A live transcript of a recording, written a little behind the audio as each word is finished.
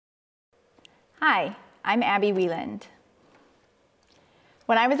Hi, I'm Abby Wieland.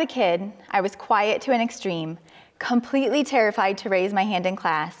 When I was a kid, I was quiet to an extreme, completely terrified to raise my hand in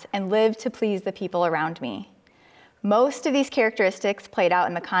class, and live to please the people around me. Most of these characteristics played out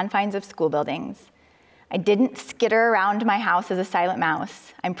in the confines of school buildings. I didn't skitter around my house as a silent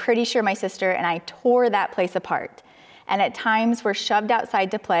mouse. I'm pretty sure my sister and I tore that place apart, and at times were shoved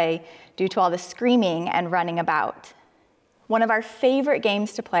outside to play due to all the screaming and running about. One of our favorite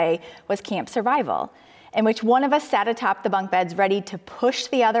games to play was Camp Survival, in which one of us sat atop the bunk beds ready to push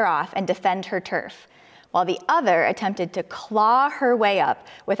the other off and defend her turf, while the other attempted to claw her way up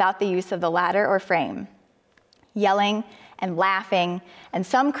without the use of the ladder or frame. Yelling and laughing, and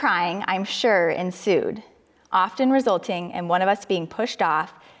some crying, I'm sure, ensued, often resulting in one of us being pushed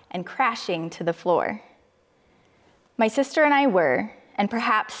off and crashing to the floor. My sister and I were, and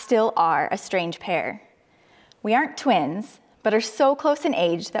perhaps still are, a strange pair. We aren't twins, but are so close in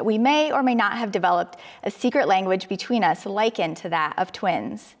age that we may or may not have developed a secret language between us likened to that of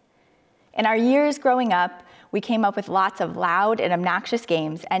twins. In our years growing up, we came up with lots of loud and obnoxious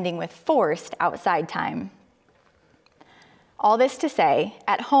games ending with forced outside time. All this to say,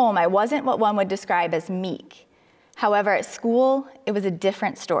 at home, I wasn't what one would describe as meek. However, at school, it was a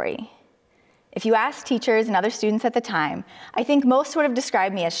different story. If you ask teachers and other students at the time, I think most would have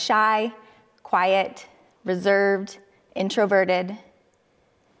described me as shy, quiet, reserved, introverted.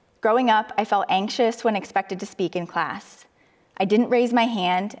 Growing up, I felt anxious when expected to speak in class. I didn't raise my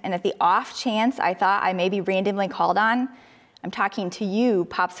hand, and at the off chance I thought I may be randomly called on, I'm talking to you,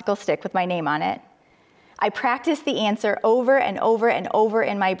 popsicle stick with my name on it, I practiced the answer over and over and over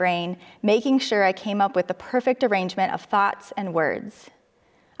in my brain, making sure I came up with the perfect arrangement of thoughts and words.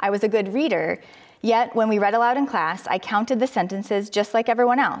 I was a good reader, yet when we read aloud in class, I counted the sentences just like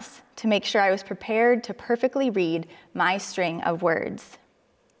everyone else to make sure I was prepared to perfectly read my string of words.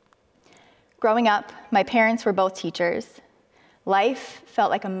 Growing up, my parents were both teachers. Life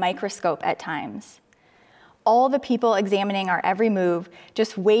felt like a microscope at times. All the people examining our every move,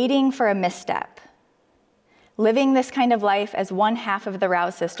 just waiting for a misstep. Living this kind of life as one half of the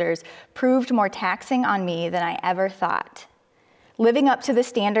Rouse sisters proved more taxing on me than I ever thought. Living up to the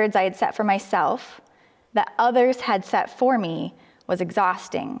standards I had set for myself, that others had set for me, was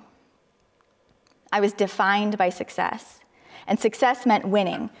exhausting. I was defined by success, and success meant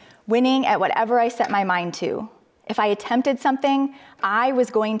winning at whatever I set my mind to. If I attempted something, I was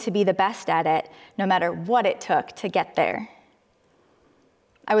going to be the best at it, no matter what it took to get there.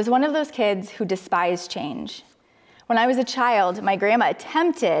 I was one of those kids who despised change. When I was a child, my grandma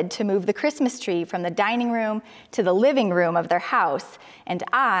attempted to move the Christmas tree from the dining room to the living room of their house, and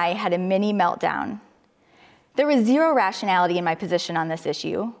I had a mini meltdown. There was zero rationality in my position on this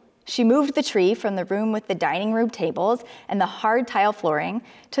issue. She moved the tree from the room with the dining room tables and the hard tile flooring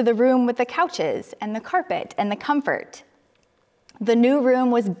to the room with the couches and the carpet and the comfort. The new room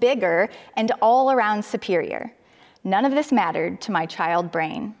was bigger and all around superior. None of this mattered to my child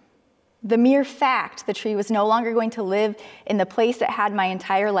brain. The mere fact the tree was no longer going to live in the place it had my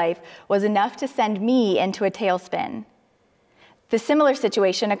entire life was enough to send me into a tailspin. The similar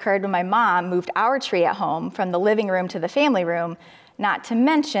situation occurred when my mom moved our tree at home from the living room to the family room, not to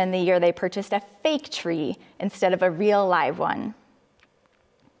mention the year they purchased a fake tree instead of a real live one.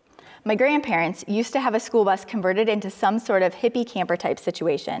 My grandparents used to have a school bus converted into some sort of hippie camper type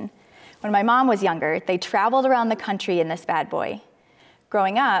situation. When my mom was younger, they traveled around the country in this bad boy.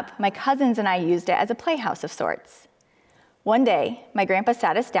 Growing up, my cousins and I used it as a playhouse of sorts. One day, my grandpa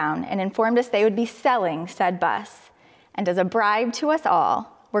sat us down and informed us they would be selling said bus, and as a bribe to us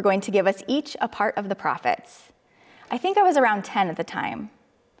all, were going to give us each a part of the profits. I think I was around 10 at the time.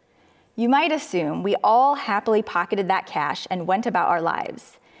 You might assume we all happily pocketed that cash and went about our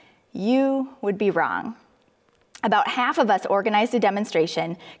lives. You would be wrong. About half of us organized a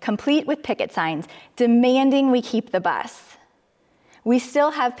demonstration, complete with picket signs, demanding we keep the bus. We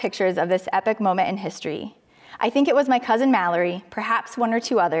still have pictures of this epic moment in history. I think it was my cousin Mallory, perhaps one or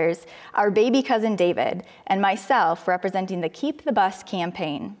two others, our baby cousin David, and myself representing the Keep the Bus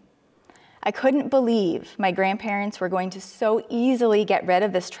campaign. I couldn't believe my grandparents were going to so easily get rid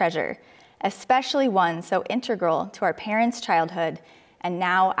of this treasure, especially one so integral to our parents' childhood and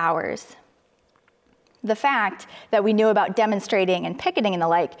now ours. The fact that we knew about demonstrating and picketing and the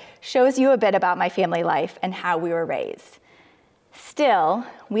like shows you a bit about my family life and how we were raised. Still,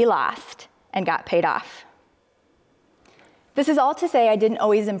 we lost and got paid off. This is all to say I didn't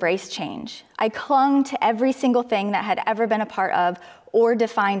always embrace change. I clung to every single thing that had ever been a part of or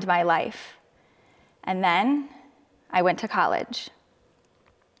defined my life. And then I went to college.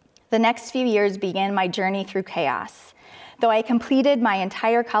 The next few years began my journey through chaos. Though I completed my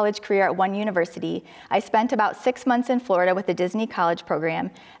entire college career at one university, I spent about 6 months in Florida with the Disney College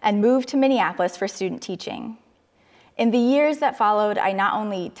program and moved to Minneapolis for student teaching. In the years that followed, I not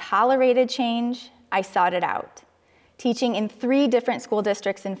only tolerated change, I sought it out, teaching in 3 different school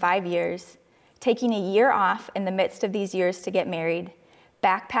districts in 5 years, taking a year off in the midst of these years to get married,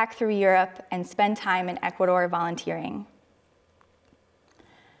 backpack through Europe, and spend time in Ecuador volunteering.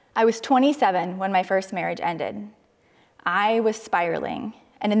 I was 27 when my first marriage ended. I was spiraling,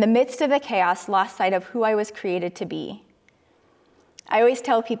 and in the midst of the chaos, lost sight of who I was created to be. I always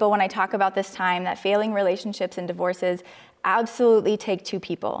tell people when I talk about this time that failing relationships and divorces absolutely take 2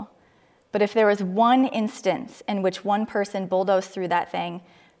 people. But if there was one instance in which one person bulldozed through that thing,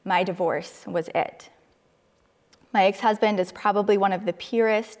 my divorce was it. My ex-husband is probably one of the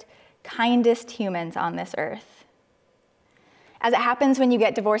purest, kindest humans on this earth. As it happens when you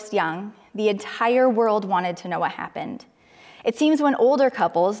get divorced young, the entire world wanted to know what happened. It seems when older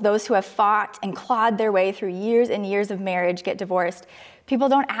couples, those who have fought and clawed their way through years and years of marriage, get divorced, people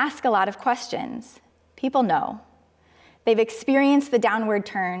don't ask a lot of questions. People know. They've experienced the downward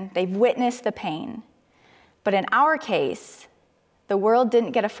turn, they've witnessed the pain. But in our case, the world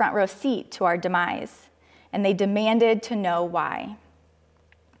didn't get a front row seat to our demise, and they demanded to know why.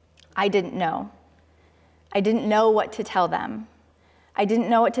 I didn't know. I didn't know what to tell them. I didn't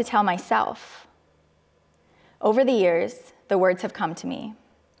know what to tell myself. Over the years, the words have come to me.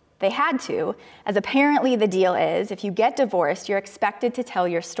 They had to, as apparently the deal is, if you get divorced, you're expected to tell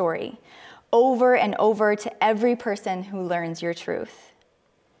your story over and over to every person who learns your truth.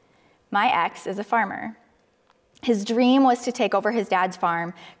 My ex is a farmer. His dream was to take over his dad's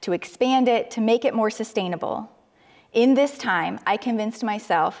farm, to expand it, to make it more sustainable. In this time, I convinced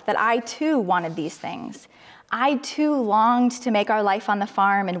myself that I too wanted these things. I too longed to make our life on the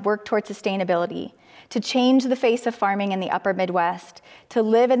farm and work toward sustainability, to change the face of farming in the upper Midwest, to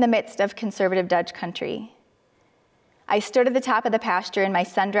live in the midst of conservative Dutch country. I stood at the top of the pasture in my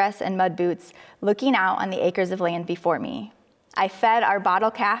sundress and mud boots, looking out on the acres of land before me. I fed our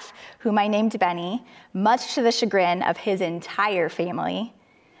bottle calf, whom I named Benny, much to the chagrin of his entire family.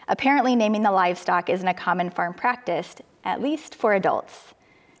 Apparently, naming the livestock isn't a common farm practice, at least for adults.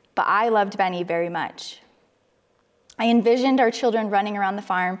 But I loved Benny very much. I envisioned our children running around the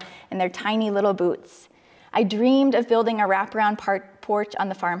farm in their tiny little boots. I dreamed of building a wraparound porch on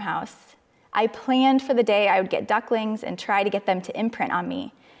the farmhouse. I planned for the day I would get ducklings and try to get them to imprint on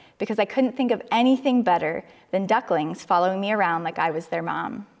me, because I couldn't think of anything better than ducklings following me around like I was their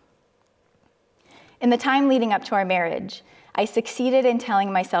mom. In the time leading up to our marriage, I succeeded in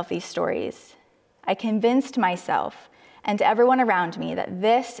telling myself these stories. I convinced myself and everyone around me that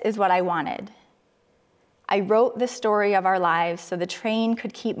this is what I wanted. I wrote the story of our lives so the train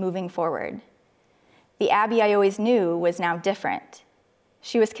could keep moving forward. The Abby I always knew was now different.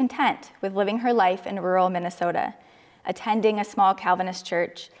 She was content with living her life in rural Minnesota, attending a small Calvinist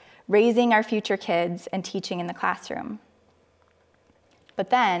church, raising our future kids, and teaching in the classroom. But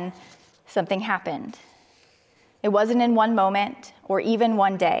then, something happened. It wasn't in one moment or even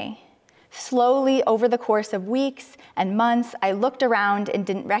one day. Slowly, over the course of weeks and months, I looked around and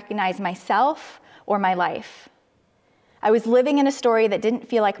didn't recognize myself or my life. I was living in a story that didn't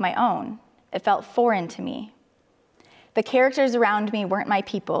feel like my own. It felt foreign to me. The characters around me weren't my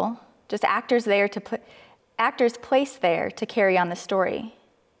people, just actors placed there to carry on the story.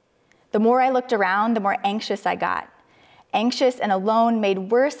 The more I looked around, the more anxious I got. Anxious and alone,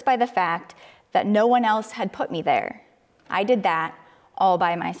 made worse by the fact that no one else had put me there. I did that all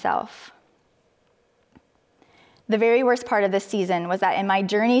by myself. The very worst part of this season was that in my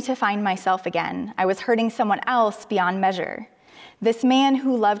journey to find myself again, I was hurting someone else beyond measure. This man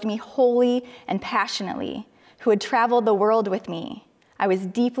who loved me wholly and passionately, who had traveled the world with me, I was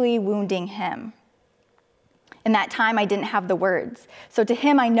deeply wounding him. In that time, I didn't have the words. So to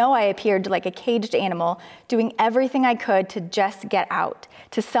him, I know I appeared like a caged animal, doing everything I could to just get out,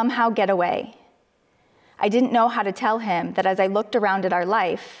 to somehow get away. I didn't know how to tell him that as I looked around at our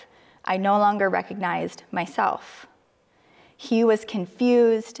life, I no longer recognized myself. He was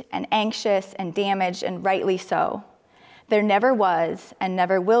confused and anxious and damaged, and rightly so. There never was and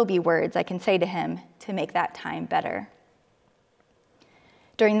never will be words I can say to him to make that time better.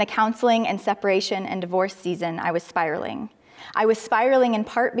 During the counseling and separation and divorce season, I was spiraling. I was spiraling in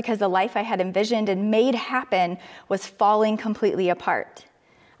part because the life I had envisioned and made happen was falling completely apart.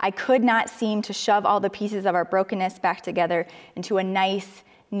 I could not seem to shove all the pieces of our brokenness back together into a nice,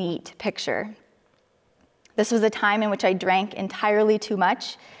 neat picture. This was a time in which I drank entirely too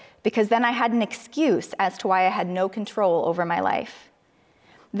much, because then I had an excuse as to why I had no control over my life.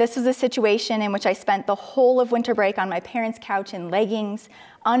 This was a situation in which I spent the whole of winter break on my parents' couch in leggings,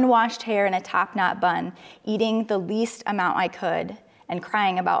 unwashed hair, and a top-knot bun, eating the least amount I could and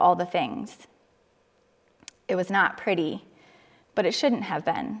crying about all the things. It was not pretty, but it shouldn't have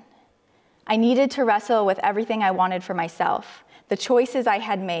been. I needed to wrestle with everything I wanted for myself, the choices I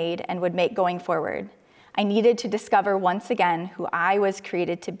had made and would make going forward. I needed to discover once again who I was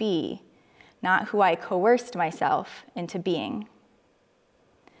created to be, not who I coerced myself into being.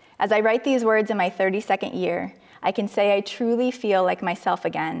 As I write these words in my 32nd year, I can say I truly feel like myself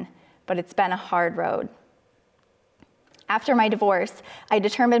again, but it's been a hard road. After my divorce, I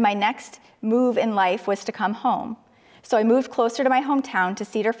determined my next move in life was to come home. So I moved closer to my hometown to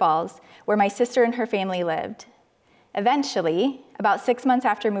Cedar Falls, where my sister and her family lived. Eventually, about 6 months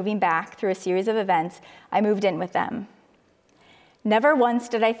after moving back through a series of events, I moved in with them. Never once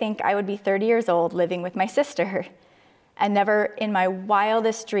did I think I would be 30 years old living with my sister, and never in my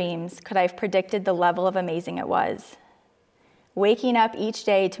wildest dreams could I have predicted the level of amazing it was. Waking up each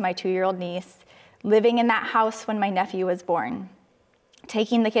day to my 2-year-old niece, living in that house when my nephew was born,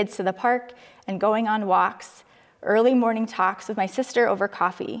 taking the kids to the park and going on walks, early morning talks with my sister over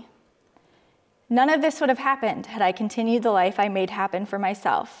coffee. None of this would have happened had I continued the life I made happen for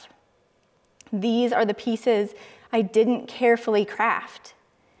myself. These are the pieces I didn't carefully craft.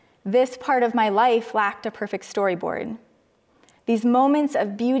 This part of my life lacked a perfect storyboard. These moments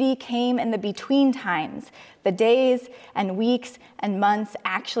of beauty came in the between times, the days and weeks and months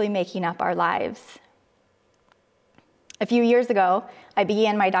actually making up our lives. A few years ago, I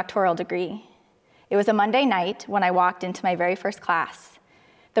began my doctoral degree. It was a Monday night when I walked into my very first class.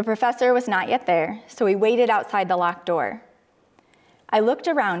 The professor was not yet there, so we waited outside the locked door. I looked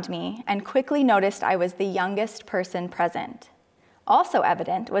around me and quickly noticed I was the youngest person present. Also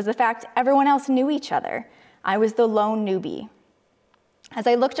evident was the fact everyone else knew each other. I was the lone newbie. As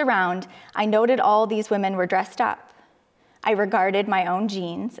I looked around, I noted all these women were dressed up. I regarded my own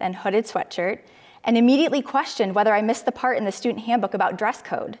jeans and hooded sweatshirt and immediately questioned whether I missed the part in the student handbook about dress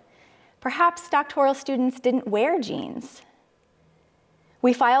code. Perhaps doctoral students didn't wear jeans.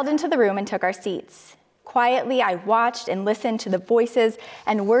 We filed into the room and took our seats. Quietly, I watched and listened to the voices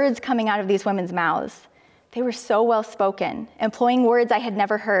and words coming out of these women's mouths. They were so well spoken, employing words I had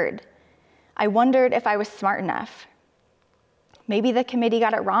never heard. I wondered if I was smart enough. Maybe the committee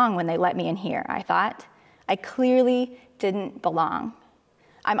got it wrong when they let me in here, I thought. I clearly didn't belong.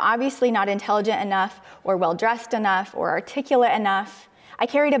 I'm obviously not intelligent enough or well-dressed enough or articulate enough. I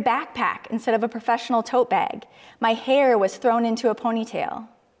carried a backpack instead of a professional tote bag. My hair was thrown into a ponytail.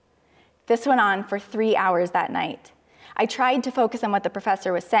 This went on for 3 hours that night. I tried to focus on what the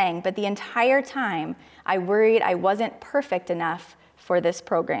professor was saying, but the entire time I worried I wasn't perfect enough for this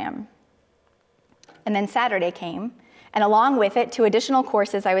program. And then Saturday came, and along with it, 2 additional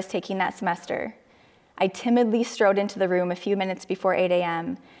courses I was taking that semester. I timidly strode into the room a few minutes before 8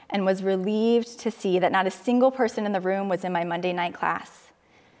 a.m. and was relieved to see that not a single person in the room was in my Monday night class.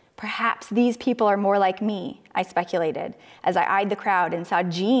 Perhaps these people are more like me, I speculated, as I eyed the crowd and saw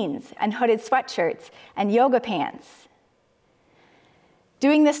jeans and hooded sweatshirts and yoga pants.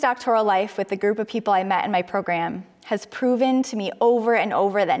 Doing this doctoral life with the group of people I met in my program has proven to me over and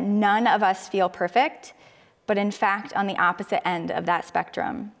over that none of us feel perfect, but in fact on the opposite end of that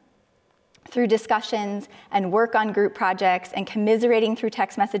spectrum. Through discussions and work on group projects and commiserating through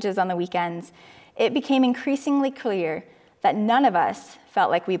text messages on the weekends, it became increasingly clear that none of us felt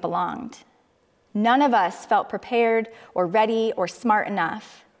like we belonged. None of us felt prepared or ready or smart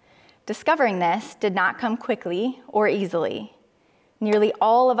enough. Discovering this did not come quickly or easily. Nearly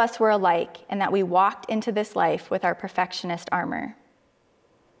all of us were alike in that we walked into this life with our perfectionist armor.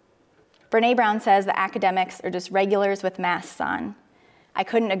 Brené Brown says that academics are just regulars with masks on. I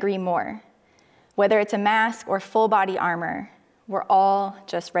couldn't agree more. Whether it's a mask or full body armor, we're all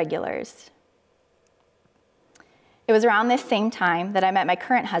just regulars. It was around this same time that I met my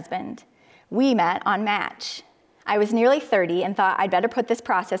current husband. We met on Match. I was nearly 30 and thought I'd better put this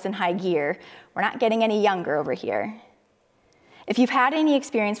process in high gear. We're not getting any younger over here. If you've had any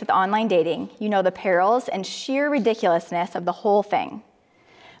experience with online dating, you know the perils and sheer ridiculousness of the whole thing.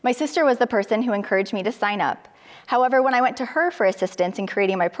 My sister was the person who encouraged me to sign up. However, when I went to her for assistance in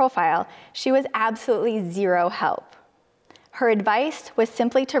creating my profile, she was absolutely zero help. Her advice was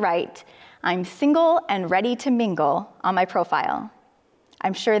simply to write, "I'm single and ready to mingle," on my profile.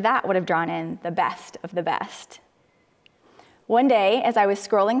 I'm sure that would have drawn in the best of the best. One day, as I was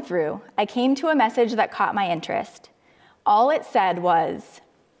scrolling through, I came to a message that caught my interest. All it said was,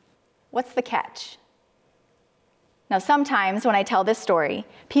 "What's the catch?" Now, sometimes when I tell this story,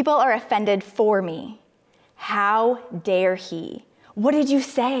 people are offended for me. How dare he? What did you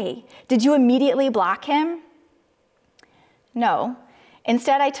say? Did you immediately block him? No.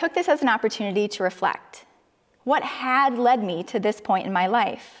 Instead, I took this as an opportunity to reflect. What had led me to this point in my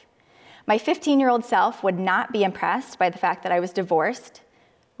life? My 15-year-old self would not be impressed by the fact that I was divorced,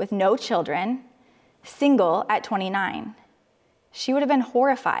 with no children, single at 29. She would have been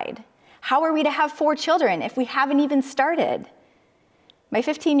horrified. How are we to have 4 children if we haven't even started? My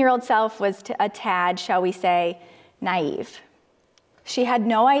 15-year-old self was a tad, shall we say, naive. She had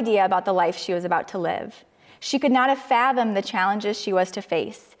no idea about the life she was about to live. She could not have fathomed the challenges she was to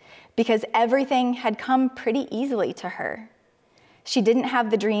face because everything had come pretty easily to her. She didn't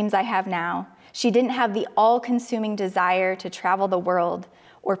have the dreams I have now. She didn't have the all-consuming desire to travel the world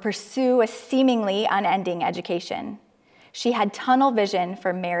or pursue a seemingly unending education. She had tunnel vision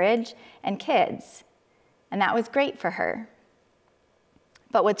for marriage and kids, and that was great for her.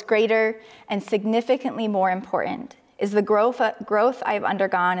 But what's greater and significantly more important is the growth I've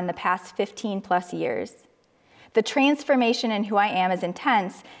undergone in the past 15 plus years. The transformation in who I am is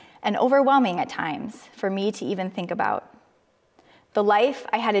intense and overwhelming at times for me to even think about. The life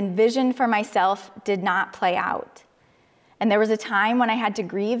I had envisioned for myself did not play out. And there was a time when I had to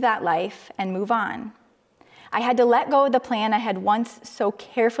grieve that life and move on. I had to let go of the plan I had once so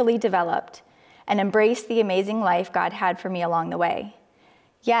carefully developed and embrace the amazing life God had for me along the way.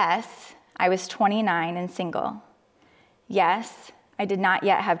 Yes, I was 29 and single. Yes, I did not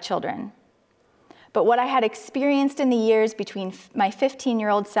yet have children. But what I had experienced in the years between my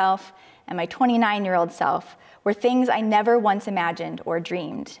 15-year-old self and my 29-year-old self were things I never once imagined or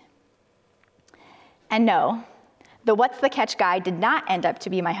dreamed. And no, the What's the Catch guy did not end up to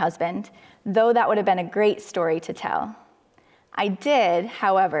be my husband, though that would have been a great story to tell. I did,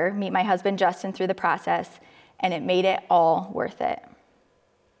 however, meet my husband Justin through the process, and it made it all worth it.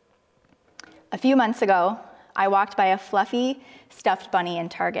 A few months ago, I walked by a fluffy, stuffed bunny in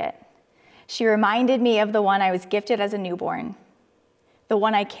Target. She reminded me of the one I was gifted as a newborn, the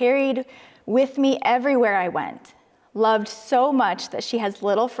one I carried with me everywhere I went, loved so much that she has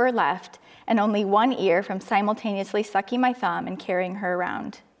little fur left and only one ear from simultaneously sucking my thumb and carrying her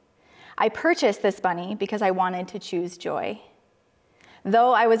around. I purchased this bunny because I wanted to choose joy.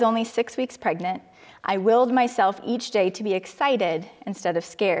 Though I was only 6 weeks pregnant, I willed myself each day to be excited instead of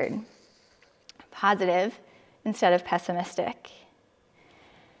scared, positive instead of pessimistic.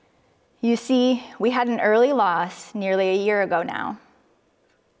 You see, we had an early loss nearly a year ago now.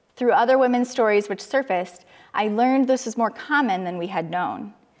 Through other women's stories which surfaced, I learned this was more common than we had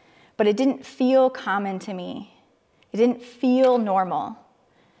known. But it didn't feel common to me. It didn't feel normal.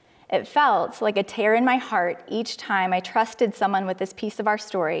 It felt like a tear in my heart each time I trusted someone with this piece of our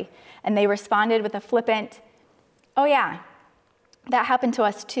story, and they responded with a flippant, "Oh yeah, that happened to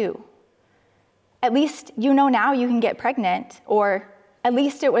us too. At least you know now you can get pregnant," or "At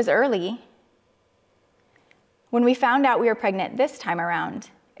least it was early." When we found out we were pregnant this time around,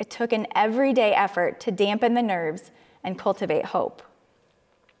 it took an everyday effort to dampen the nerves and cultivate hope.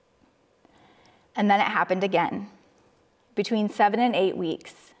 And then it happened again, between 7 and 8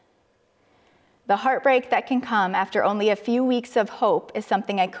 weeks. The heartbreak that can come after only a few weeks of hope is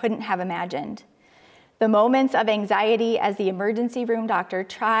something I couldn't have imagined. The moments of anxiety as the emergency room doctor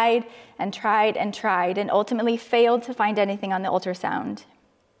tried and tried and tried and ultimately failed to find anything on the ultrasound.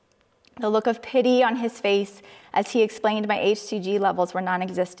 The look of pity on his face as he explained my HCG levels were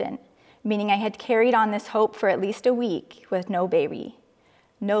non-existent, meaning I had carried on this hope for at least a week with no baby,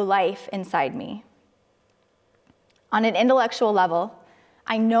 no life inside me. On an intellectual level,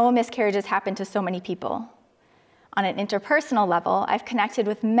 I know miscarriages happen to so many people. On an interpersonal level, I've connected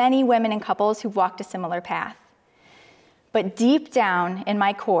with many women and couples who've walked a similar path. But deep down in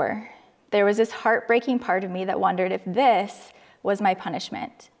my core, there was this heartbreaking part of me that wondered if this was my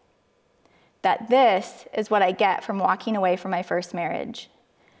punishment. That this is what I get from walking away from my first marriage.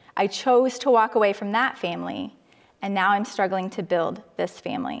 I chose to walk away from that family, and now I'm struggling to build this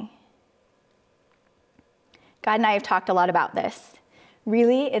family. God and I have talked a lot about this.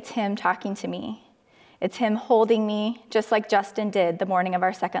 Really, it's him talking to me. It's him holding me, just like Justin did the morning of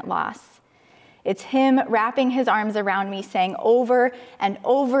our second loss. It's him wrapping his arms around me, saying over and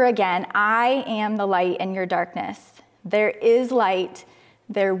over again, "I am the light in your darkness. There is light.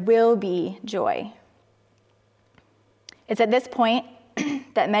 There will be joy." It's at this point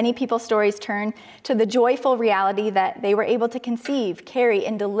that many people's stories turn to the joyful reality that they were able to conceive, carry,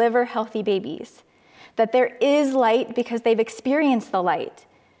 and deliver healthy babies. That there is light because they've experienced the light.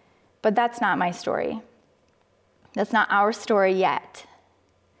 But that's not my story. That's not our story yet.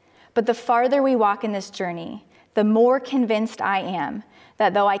 But the farther we walk in this journey, the more convinced I am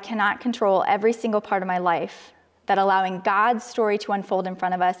that though I cannot control every single part of my life, that allowing God's story to unfold in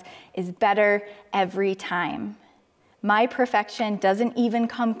front of us is better every time. My perfection doesn't even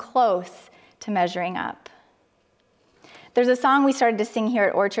come close to measuring up. There's a song we started to sing here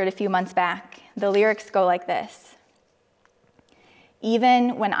at Orchard a few months back. The lyrics go like this: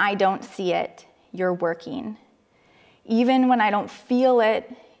 even when I don't see it, you're working. Even when I don't feel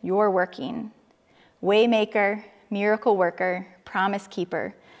it, you're working. Waymaker, miracle worker, promise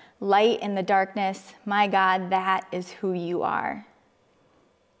keeper, light in the darkness, my God, that is who you are.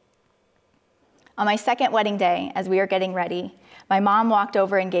 On my second wedding day, as we were getting ready, my mom walked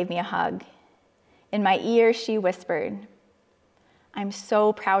over and gave me a hug. In my ear, she whispered, "I'm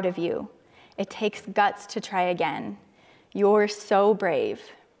so proud of you. It takes guts to try again. You're so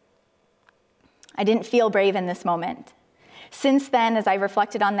brave." I didn't feel brave in this moment. Since then, as I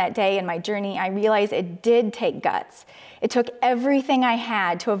reflected on that day and my journey, I realized it did take guts. It took everything I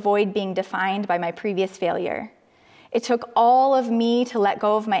had to avoid being defined by my previous failure. It took all of me to let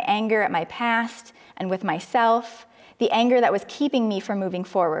go of my anger at my past and with myself, the anger that was keeping me from moving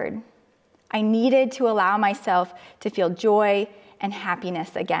forward. I needed to allow myself to feel joy and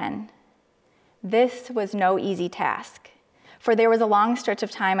happiness again. This was no easy task, for there was a long stretch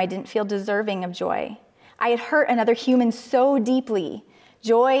of time I didn't feel deserving of joy. I had hurt another human so deeply.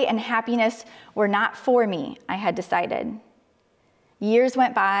 Joy and happiness were not for me, I had decided. Years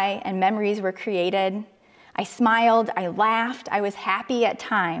went by and memories were created. I smiled, I laughed, I was happy at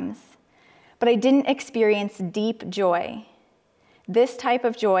times, but I didn't experience deep joy. This type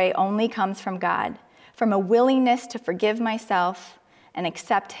of joy only comes from God, from a willingness to forgive myself and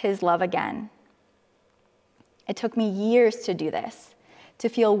accept His love again. It took me years to do this, to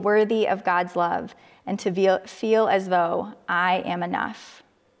feel worthy of God's love and to feel as though I am enough.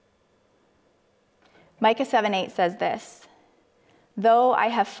 Micah 7:8 says this: "Though I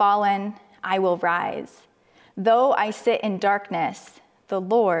have fallen, I will rise. Though I sit in darkness, the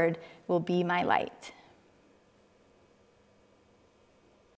Lord will be my light."